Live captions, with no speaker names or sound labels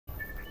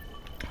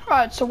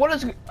Alright, so what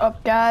is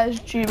up, guys?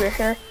 G-Bear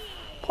here,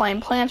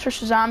 playing Plants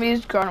vs.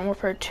 Zombies Garden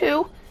Warfare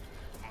 2.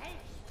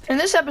 In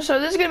this episode,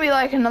 this is going to be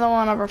like another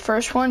one of our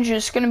first ones,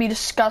 just going to be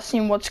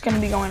discussing what's going to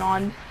be going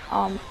on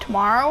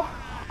tomorrow.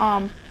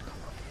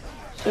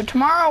 So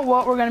tomorrow,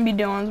 what we're going to be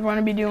doing is we're going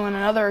to be doing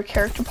another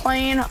character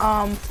playing.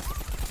 I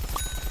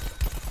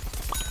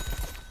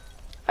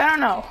don't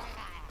know.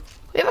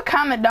 Leave a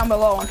comment down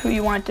below on who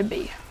you want it to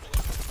be.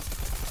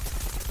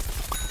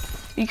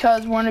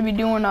 Because we're going to be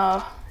doing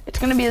it's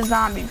going to be a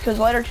zombie, because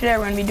later today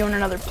we're going to be doing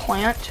another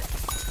plant.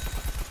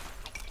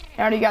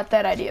 I already got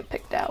that idea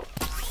picked out.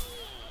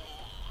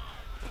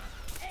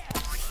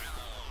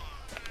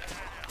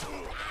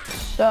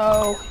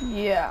 So,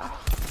 yeah.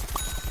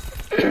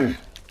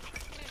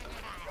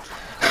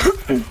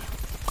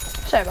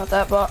 Sorry about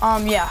that, but,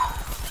 yeah.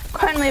 Go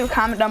ahead and leave a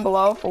comment down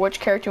below for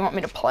which character you want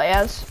me to play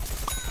as.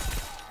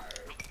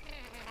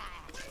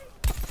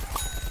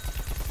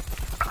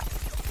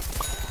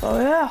 So,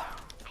 yeah.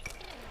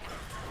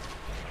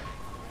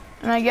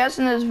 And I guess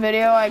in this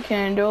video I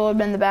can do a little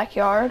bit in the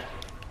backyard,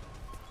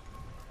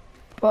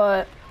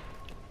 but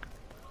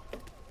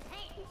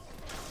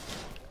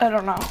I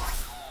don't know.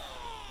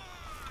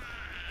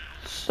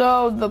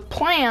 So the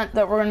plant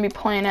that we're going to be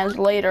playing as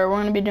later, we're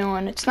going to be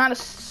doing, it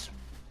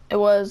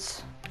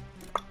was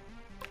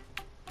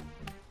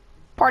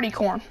party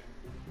corn.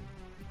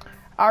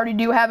 I already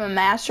do have a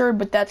master,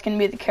 but that's going to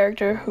be the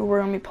character who we're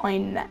going to be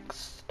playing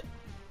next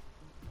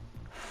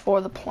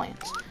for the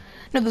plants.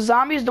 Now the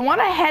zombies, the one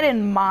I had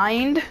in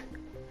mind,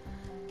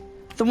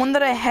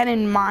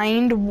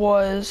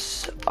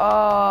 was,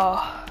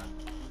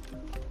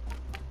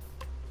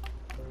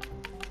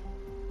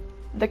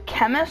 the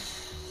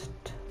chemist.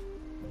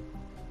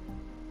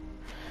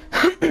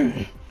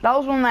 That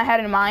was one I had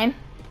in mind.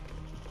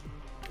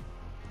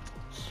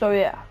 So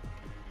yeah.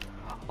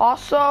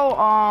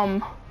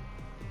 Also,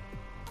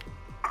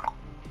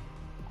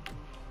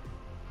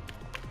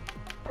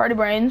 party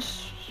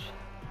brains.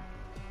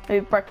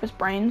 Maybe breakfast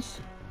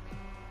brains.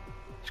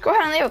 Just go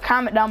ahead and leave a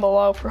comment down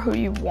below for who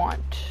you want.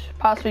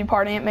 Possibly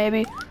Party Ant,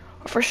 maybe.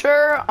 But for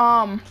sure,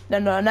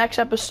 then the next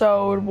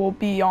episode will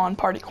be on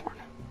Party Corn.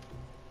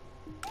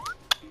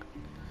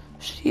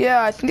 So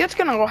yeah, I think that's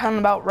gonna go ahead and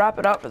about wrap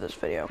it up for this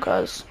video,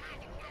 because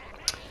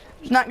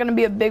it's not gonna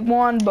be a big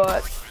one,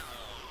 but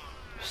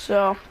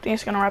so I think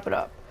it's gonna wrap it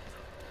up.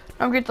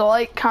 Don't forget to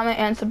like, comment,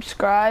 and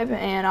subscribe,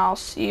 and I'll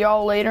see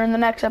y'all later in the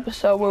next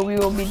episode where we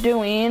will be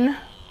doing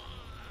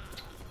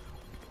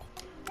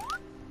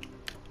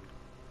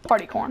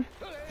Party Corn.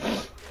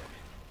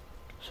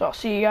 So I'll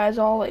see you guys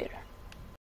all later.